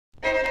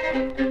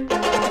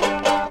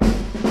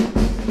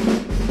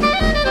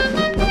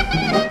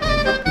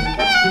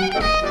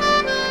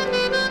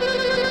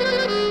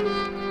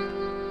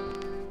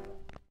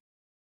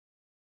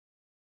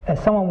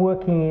someone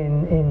working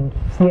in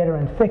theatre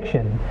and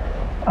fiction,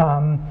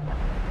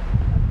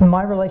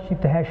 my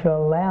relationship to Heschel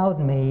allowed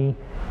me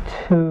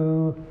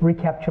to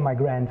recapture my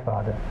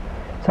grandfather.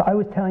 So I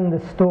was telling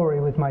this story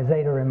with my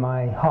Zeta in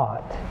my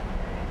heart,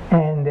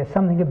 and there's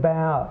something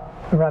about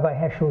Rabbi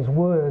Heschel's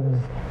words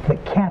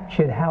that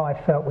captured how I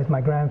felt with my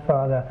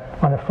grandfather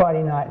on a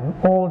Friday night, and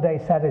all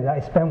day Saturday I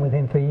spent with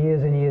him for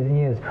years and years and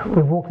years.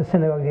 We'd walk to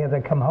synagogue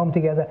together, come home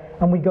together,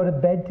 and we'd go to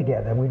bed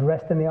together. We'd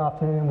rest in the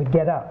afternoon and we'd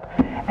get up.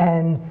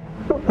 And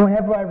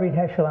whenever I read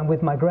Heschel, I'm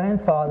with my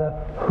grandfather,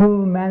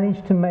 who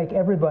managed to make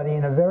everybody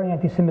in a very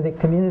anti-Semitic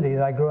community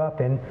that I grew up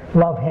in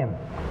love him.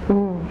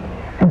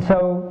 And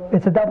so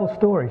it's a double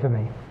story for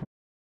me.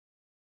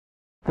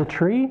 The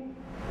tree?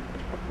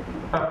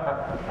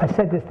 I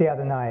said this the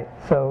other night,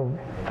 so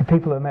for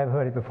people who may have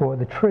heard it before,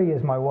 the tree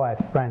is my wife,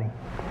 Franny.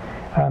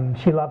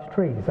 She loves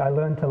trees. I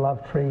learned to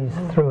love trees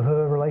through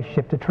her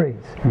relationship to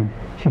trees.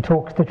 She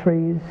talks to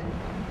trees,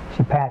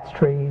 she pats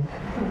trees,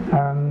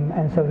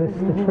 and so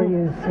the tree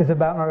is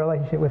about my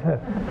relationship with her.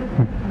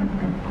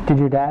 Did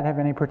your dad have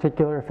any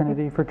particular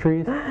affinity for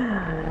trees?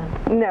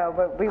 No,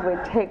 but we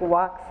would take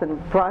walks in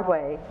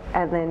Broadway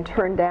and then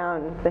turn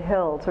down the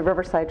hill to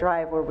Riverside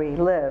Drive where we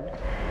lived,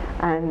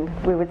 and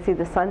we would see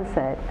the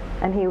sunset,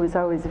 and he was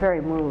always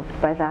very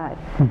moved by that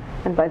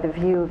and by the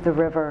view of the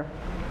river.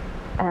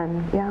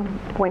 And yeah,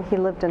 when he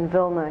lived in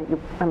Vilna, you,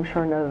 I'm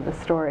sure know the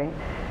story,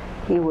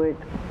 he would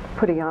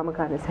put a yarmulke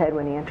on his head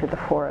when he entered the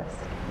forest.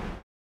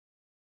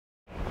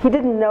 He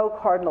didn't know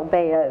Cardinal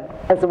Bea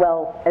as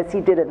well as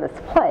he did in this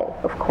play,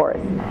 of course.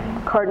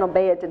 Cardinal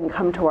Bea didn't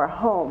come to our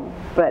home,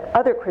 but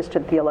other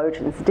Christian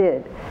theologians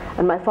did.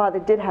 And my father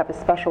did have a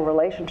special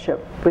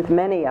relationship with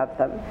many of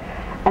them.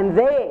 And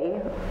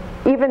they,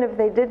 even if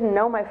they didn't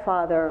know my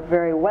father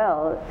very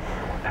well,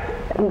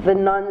 the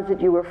nuns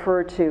that you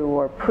refer to,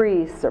 or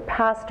priests, or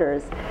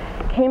pastors,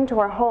 came to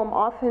our home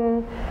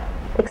often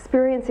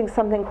experiencing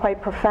something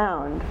quite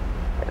profound.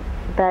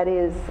 That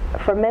is,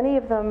 for many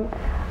of them,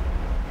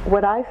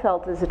 what I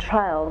felt as a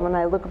child, when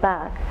I look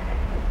back,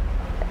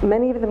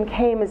 many of them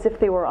came as if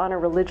they were on a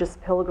religious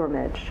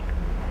pilgrimage.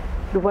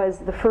 It was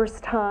the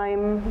first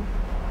time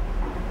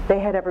they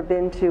had ever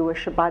been to a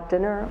Shabbat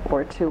dinner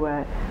or to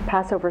a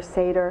Passover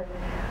Seder.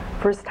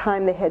 First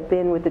time they had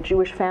been with a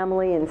Jewish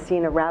family and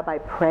seen a rabbi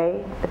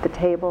pray at the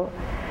table,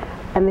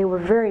 and they were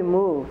very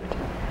moved.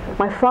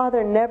 My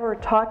father never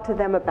talked to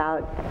them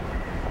about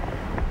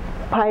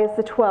Pius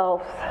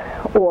XII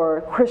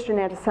or Christian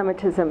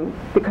anti-Semitism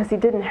because he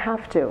didn't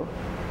have to.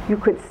 You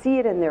could see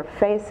it in their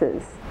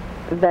faces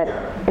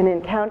that in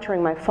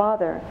encountering my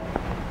father,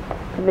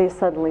 they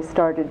suddenly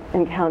started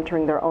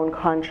encountering their own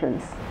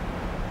conscience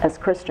as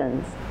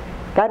Christians.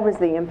 That was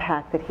the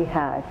impact that he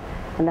had,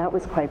 and that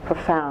was quite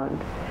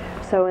profound.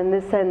 So in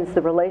this sense,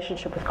 the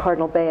relationship with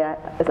Cardinal Bea,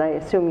 as I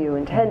assume you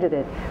intended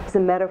it, was a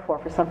metaphor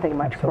for something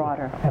much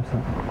broader.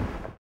 Absolutely.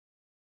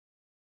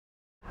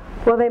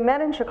 Well, they met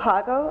in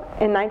Chicago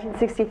in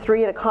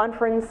 1963 at a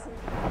conference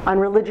on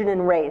religion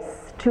and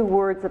race, two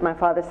words that my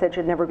father said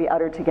should never be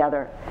uttered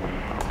together.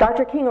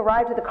 Dr. King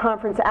arrived at the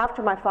conference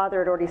after my father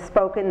had already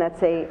spoken.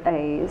 That's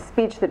a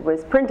speech that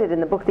was printed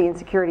in the book The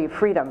Insecurity of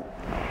Freedom.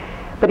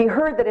 But he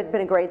heard that it had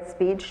been a great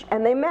speech,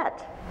 and they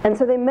met. And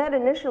so they met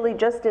initially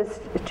just as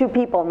two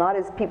people, not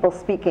as people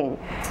speaking.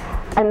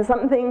 And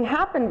something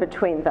happened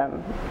between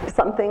them.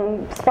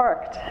 Something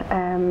sparked.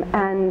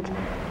 And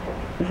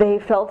they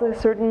felt a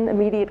certain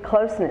immediate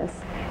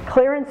closeness.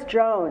 Clarence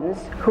Jones,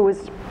 who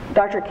was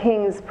Dr.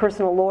 King's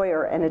personal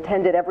lawyer and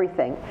attended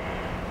everything,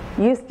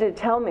 used to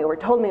tell me, or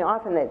told me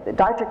often, that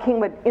Dr. King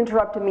would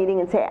interrupt a meeting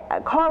and say,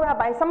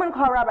 someone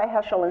call Rabbi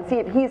Heschel and see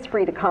if he's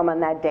free to come on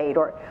that date,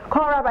 or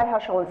call Rabbi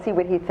Heschel and see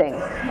what he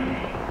thinks.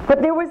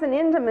 But there was an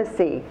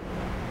intimacy,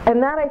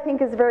 and that I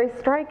think is very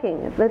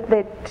striking,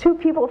 that two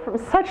people from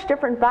such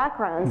different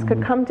backgrounds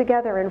could come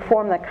together and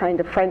form that kind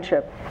of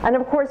friendship. And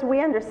of course we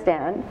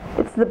understand,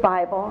 it's the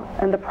Bible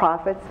and the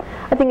prophets.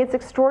 I think it's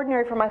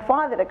extraordinary for my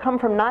father to come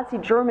from Nazi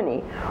Germany,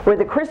 where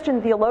the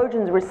Christian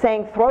theologians were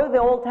saying, throw the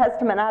Old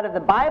Testament out of the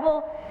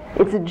Bible,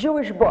 it's a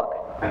Jewish book.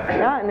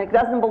 Yeah, and it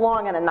doesn't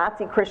belong in a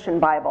Nazi Christian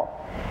Bible.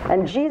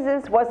 And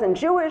Jesus wasn't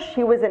Jewish,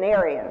 he was an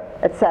Aryan,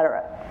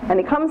 etc. And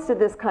he comes to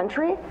this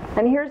country,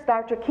 and here's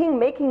Dr. King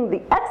making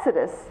the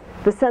Exodus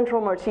the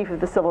central motif of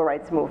the civil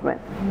rights movement.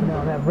 You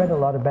know, I've read a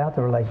lot about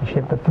the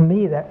relationship, but for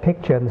me that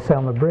picture on the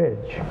Selma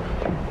Bridge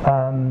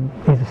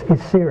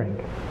is searing.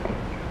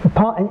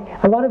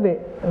 A lot of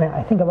it,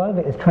 I think a lot of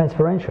it is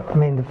transferential. I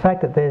mean, the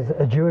fact that there's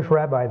a Jewish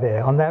rabbi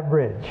there on that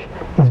bridge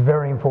is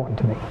very important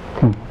to me.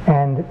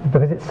 And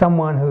because it's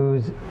someone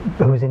whose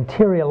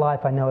interior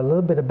life I know a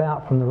little bit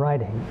about from the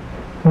writing,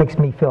 makes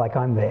me feel like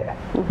I'm there.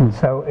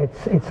 So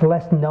it's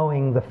less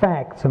knowing the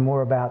facts and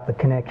more about the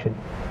connection.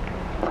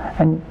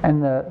 And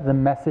the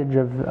message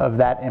of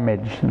that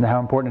image and how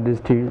important it is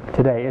to you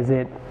today, is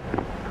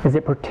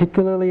it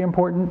particularly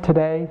important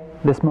today,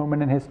 this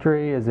moment in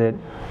history? Is it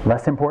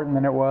less important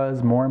than it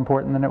was, more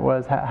important than it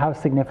was? How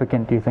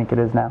significant do you think it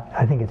is now?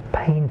 I think it's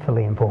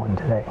painfully important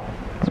today.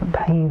 It's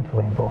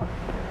painfully important.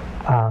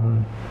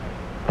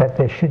 that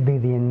there should be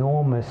the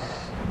enormous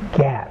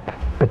gap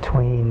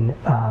between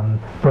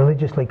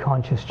religiously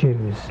conscious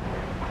Jews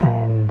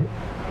and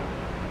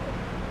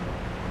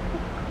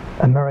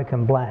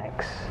American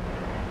blacks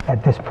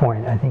at this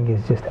point, I think,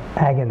 is just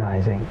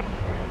agonizing,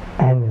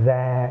 and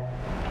that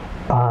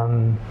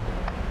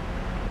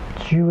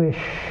Jewish,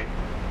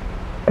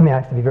 I mean, I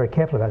have to be very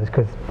careful about this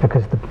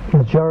because the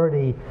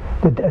majority,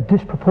 a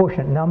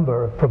disproportionate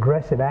number of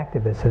progressive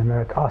activists in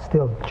America are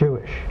still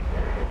Jewish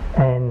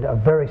and are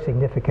very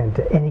significant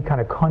to any kind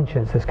of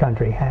conscience this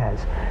country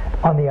has.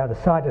 On the other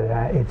side of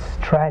that, it's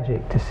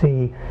tragic to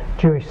see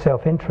Jewish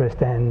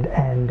self-interest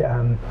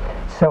and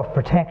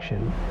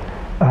self-protection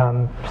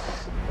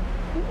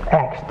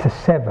act to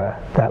sever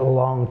that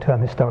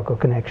long-term historical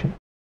connection.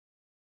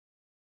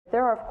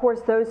 There are, of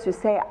course, those who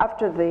say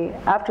after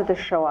the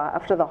Shoah,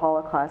 after the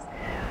Holocaust,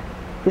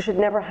 it should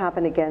never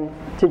happen again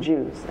to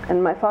Jews.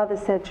 And my father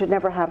said it should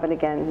never happen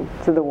again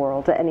to the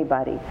world, to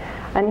anybody.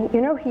 And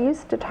you know, he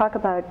used to talk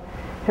about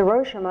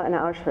Hiroshima and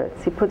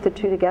Auschwitz. He put the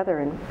two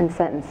together in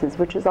sentences,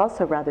 which is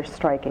also rather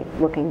striking,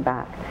 looking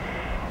back.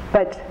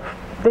 But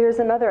there's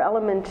another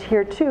element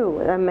here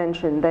too I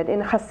mentioned, that in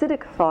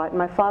Hasidic thought,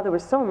 my father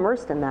was so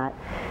immersed in that,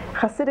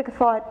 Hasidic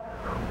thought,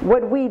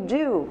 what we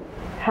do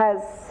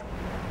has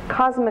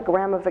cosmic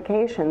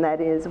ramification. That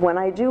is, when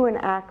I do an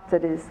act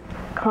that is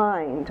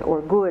kind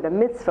or good, a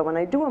mitzvah, when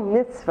I do a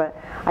mitzvah,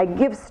 I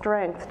give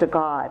strength to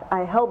God.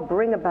 I help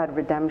bring about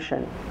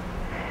redemption.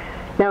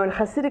 Now in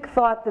Hasidic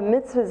thought, the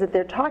mitzvahs that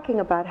they're talking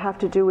about have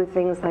to do with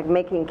things like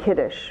making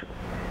kiddush,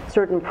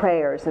 certain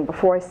prayers, and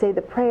before I say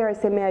the prayer, I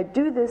say, may I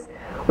do this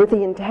with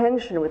the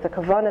intention, with the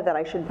kavanah that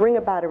I should bring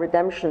about a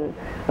redemption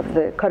of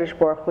the Kadosh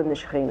Baruch Hu and the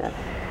Shekhinah,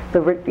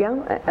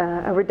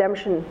 a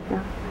redemption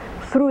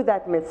through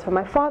that mitzvah.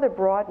 My father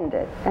broadened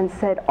it and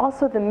said,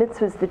 also the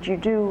mitzvahs that you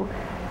do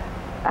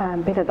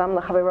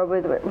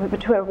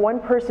between one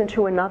person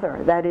to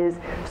another, that is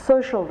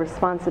social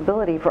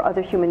responsibility for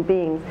other human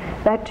beings,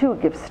 that too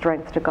gives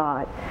strength to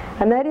God.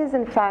 And that is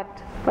in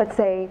fact, let's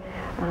say,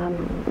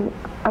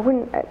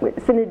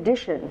 it's an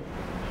addition.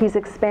 He's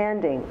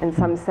expanding in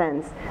some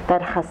sense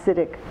that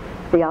Hasidic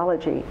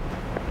theology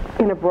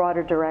in a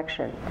broader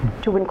direction,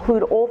 to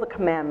include all the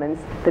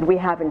commandments that we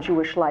have in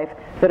Jewish life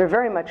that are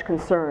very much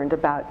concerned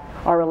about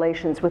our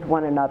relations with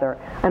one another,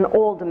 on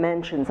all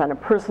dimensions, on a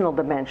personal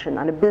dimension,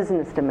 on a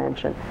business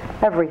dimension,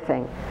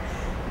 everything.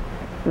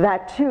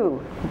 That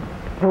too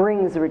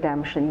brings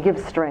redemption,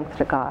 gives strength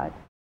to God.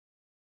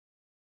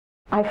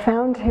 I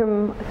found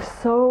him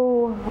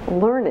so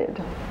learned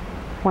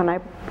when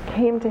I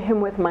came to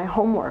him with my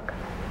homework,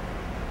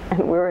 and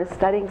we were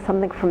studying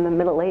something from the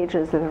Middle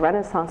Ages or the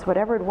Renaissance,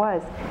 whatever it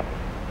was.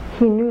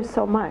 He knew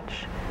so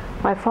much.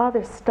 My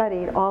father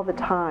studied all the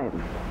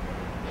time.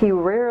 He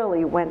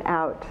rarely went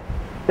out.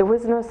 There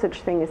was no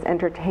such thing as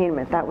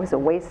entertainment. That was a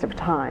waste of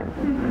time.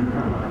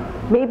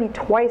 Maybe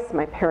twice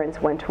my parents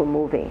went to a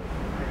movie.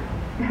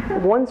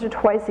 Once or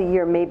twice a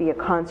year, maybe a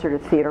concert or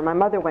theater. My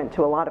mother went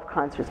to a lot of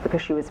concerts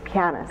because she was a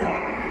pianist.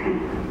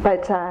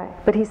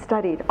 But he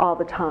studied all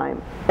the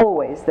time.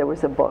 Always there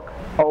was a book,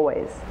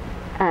 always.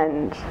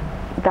 And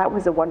that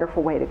was a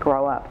wonderful way to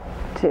grow up,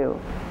 to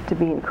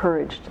be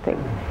encouraged to think.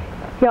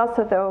 He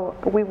also, though,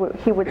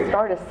 he would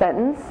start a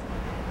sentence,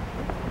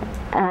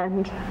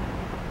 and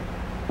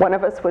one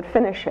of us would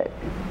finish it.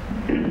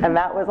 And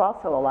that was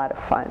also a lot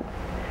of fun.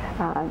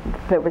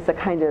 There was a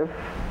kind of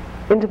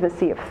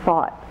intimacy of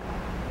thought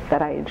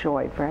that I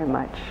enjoyed very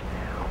much.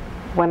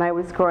 When I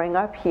was growing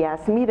up, he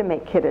asked me to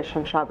make Kiddush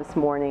on Shabbos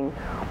morning,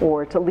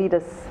 or to lead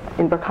us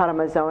in Birkat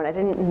HaMazon. I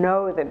didn't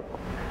know that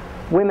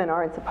women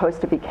aren't supposed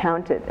to be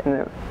counted in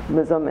the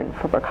Mazumin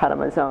for Birkat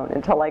HaMazon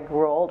until I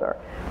grew older,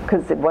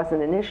 because it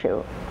wasn't an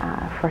issue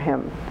for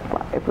him.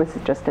 It was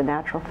just a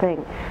natural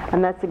thing.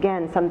 And that's,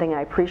 again, something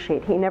I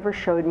appreciate. He never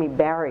showed me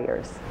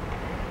barriers.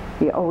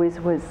 He always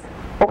was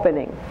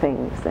opening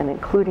things and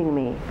including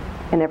me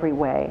in every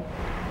way.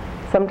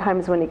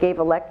 Sometimes when he gave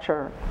a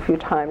lecture, a few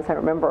times, I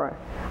remember,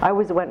 I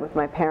always went with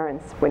my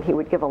parents when he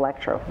would give a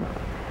lecture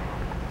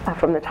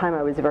from the time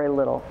I was very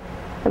little.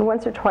 And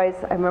once or twice,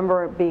 I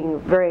remember being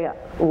very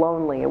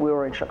lonely. We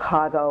were in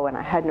Chicago, and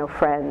I had no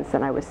friends,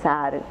 and I was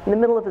sad. And in the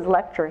middle of his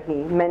lecture, he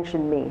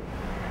mentioned me.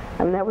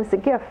 And that was a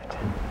gift.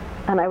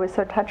 And I was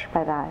so touched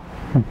by that.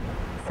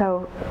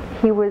 So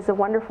he was a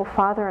wonderful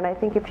father, and I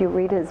think if you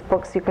read his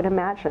books, you can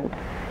imagine.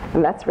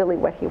 And that's really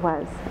what he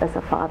was as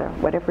a father,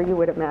 whatever you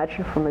would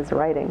imagine from his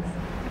writings.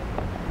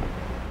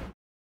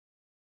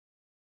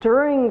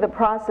 During the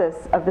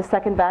process of the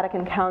Second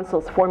Vatican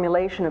Council's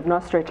formulation of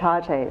Nostra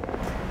Aetate,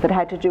 that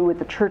had to do with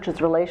the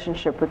Church's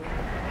relationship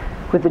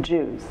with the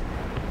Jews,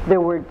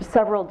 there were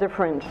several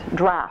different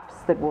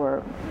drafts that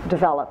were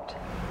developed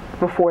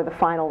before the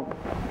final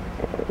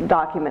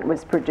document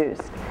was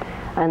produced.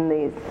 And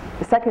the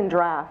second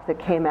draft that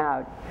came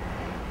out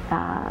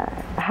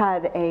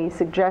had a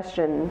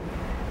suggestion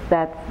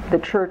that the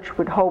Church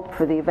would hope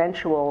for the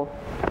eventual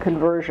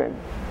conversion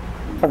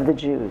of the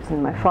Jews.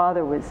 And my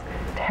father was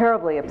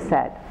terribly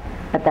upset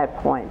at that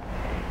point.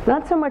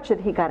 Not so much that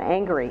he got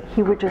angry,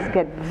 he would just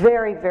get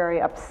very,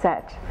 very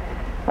upset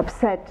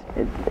upset.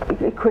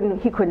 He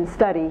couldn't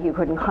study, he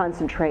couldn't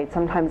concentrate.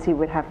 Sometimes he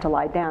would have to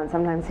lie down.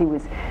 Sometimes he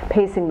was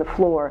pacing the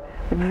floor,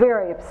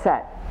 very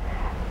upset.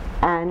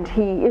 And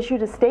he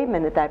issued a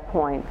statement at that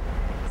point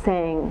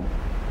saying,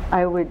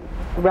 I would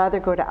rather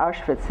go to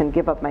Auschwitz and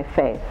give up my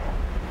faith.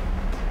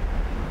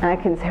 And I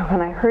can say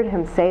when I heard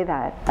him say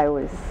that, I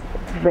was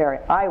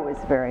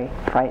very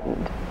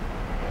frightened.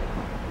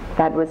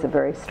 That was a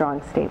very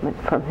strong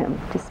statement from him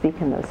to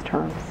speak in those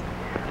terms.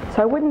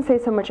 So I wouldn't say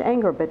so much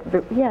anger, but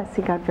yes,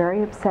 he got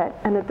very upset.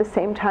 And at the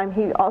same time,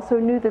 he also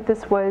knew that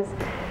this was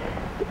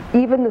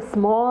even the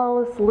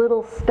smallest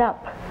little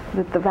step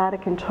that the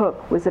Vatican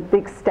took was a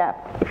big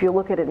step if you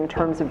look at it in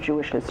terms of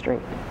Jewish history.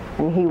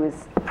 And he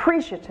was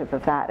appreciative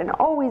of that and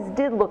always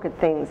did look at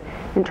things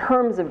in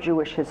terms of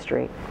Jewish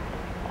history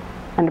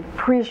and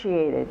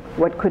appreciated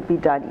what could be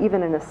done,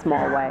 even in a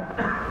small way.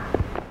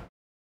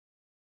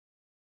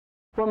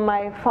 Well,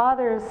 my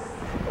father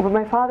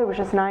was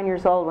just 9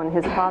 years old when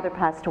his father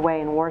passed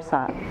away in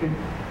Warsaw.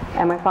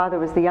 And my father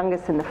was the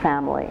youngest in the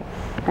family.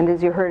 And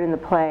as you heard in the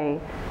play,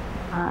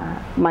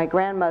 my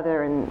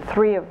grandmother and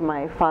 3 of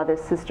my father's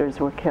sisters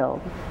were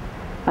killed.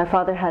 My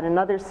father had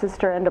another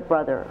sister and a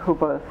brother who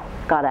both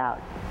got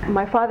out.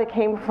 My father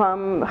came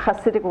from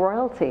Hasidic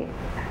royalty.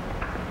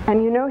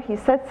 And you know, he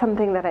said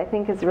something that I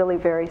think is really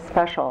very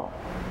special.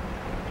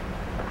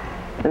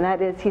 And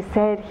that is, he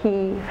said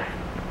he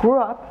grew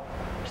up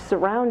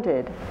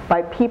surrounded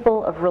by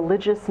people of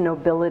religious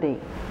nobility.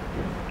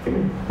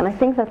 And I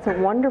think that's a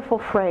wonderful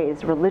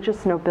phrase,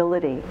 religious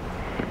nobility,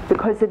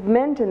 because it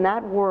meant in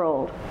that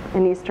world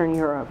in Eastern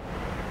Europe,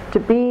 to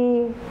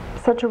be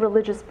such a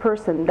religious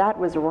person, that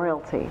was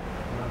royalty.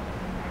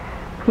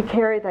 He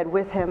carried that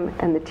with him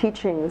and the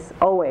teachings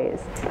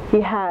always. He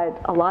had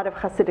a lot of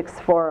Hasidic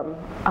Sforim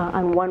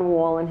on one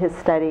wall in his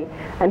study,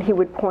 and he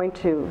would point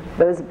to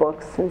those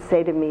books and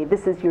say to me,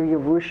 this is your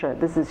Yerusha,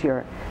 this is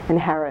your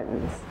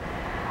inheritance.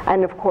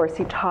 And of course,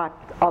 he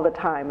talked all the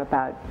time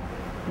about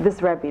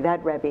this Rebbe,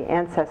 that Rebbe,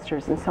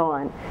 ancestors, and so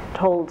on,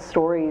 told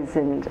stories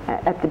and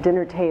at the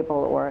dinner table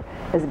or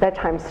as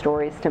bedtime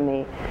stories to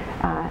me.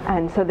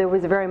 And so there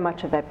was very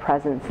much of that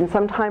presence. And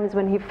sometimes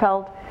when he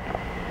felt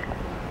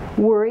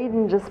worried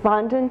and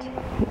despondent,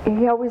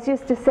 he always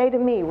used to say to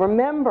me,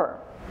 remember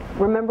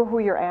who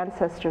your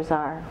ancestors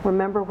are.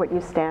 Remember what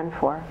you stand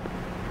for.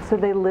 So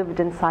they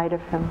lived inside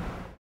of him.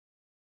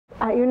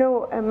 You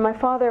know, my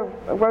father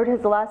wrote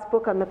his last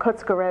book on the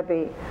Kotzker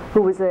Rebbe,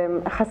 who was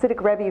a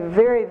Hasidic Rebbe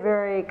very,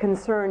 very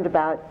concerned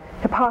about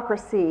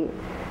hypocrisy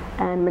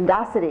and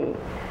mendacity,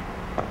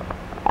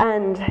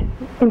 and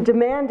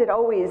demanded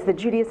always that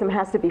Judaism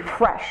has to be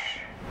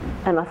fresh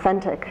and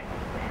authentic.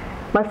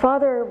 My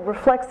father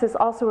reflects this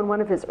also in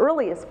one of his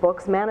earliest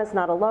books, Man is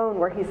Not Alone,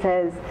 where he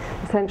says,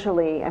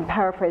 essentially, I'm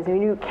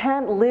paraphrasing, you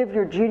can't live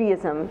your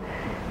Judaism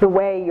the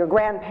way your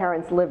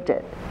grandparents lived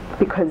it.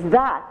 Because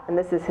that, and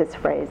this is his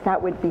phrase,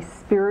 that would be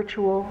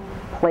spiritual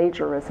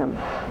plagiarism.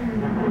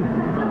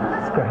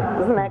 That's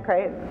great. Isn't that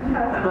great?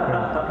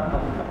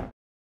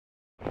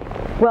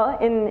 Well,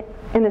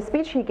 in a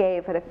speech he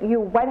gave at a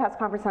White House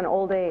conference on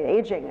old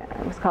age, aging,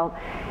 it was called,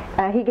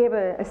 he gave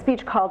a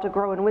speech called To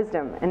Grow in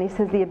Wisdom, and he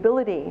says the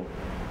ability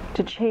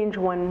to change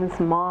one's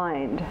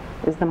mind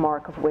is the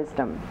mark of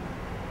wisdom.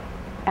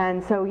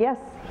 And so yes,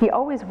 he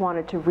always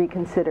wanted to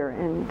reconsider,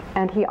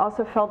 and he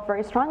also felt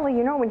very strongly,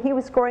 you know, when he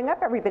was growing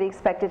up, everybody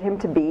expected him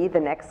to be the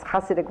next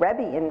Hasidic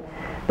Rebbe in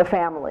the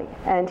family,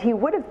 and he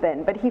would have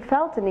been, but he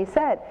felt and he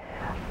said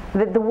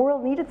that the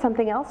world needed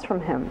something else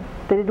from him,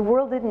 that the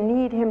world didn't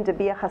need him to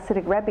be a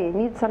Hasidic Rebbe, it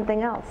needed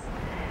something else.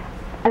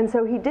 And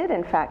so he did,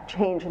 in fact,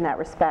 change in that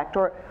respect,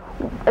 or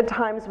at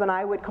times when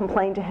I would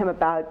complain to him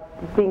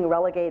about being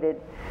relegated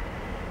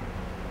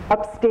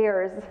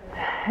upstairs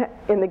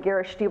in the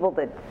Gerestiebel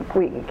that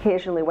we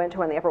occasionally went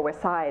to on the Upper West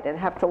Side and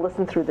have to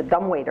listen through the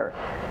dumbwaiter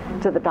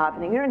to the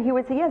davening. You know, and he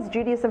would say, yes,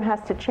 Judaism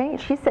has to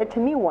change. He said to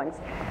me once,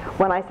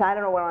 when I said, I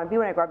don't know what I want to be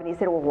when I grow up, and he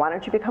said, well, why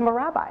don't you become a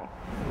rabbi?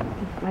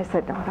 And I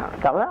said, no,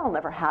 that'll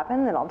never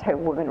happen, and I'll tell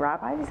you, woman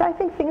rabbi. He said, I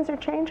think things are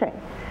changing.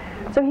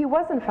 So he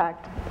was, in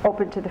fact,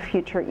 open to the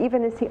future,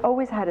 even as he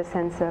always had a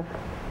sense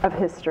of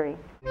history.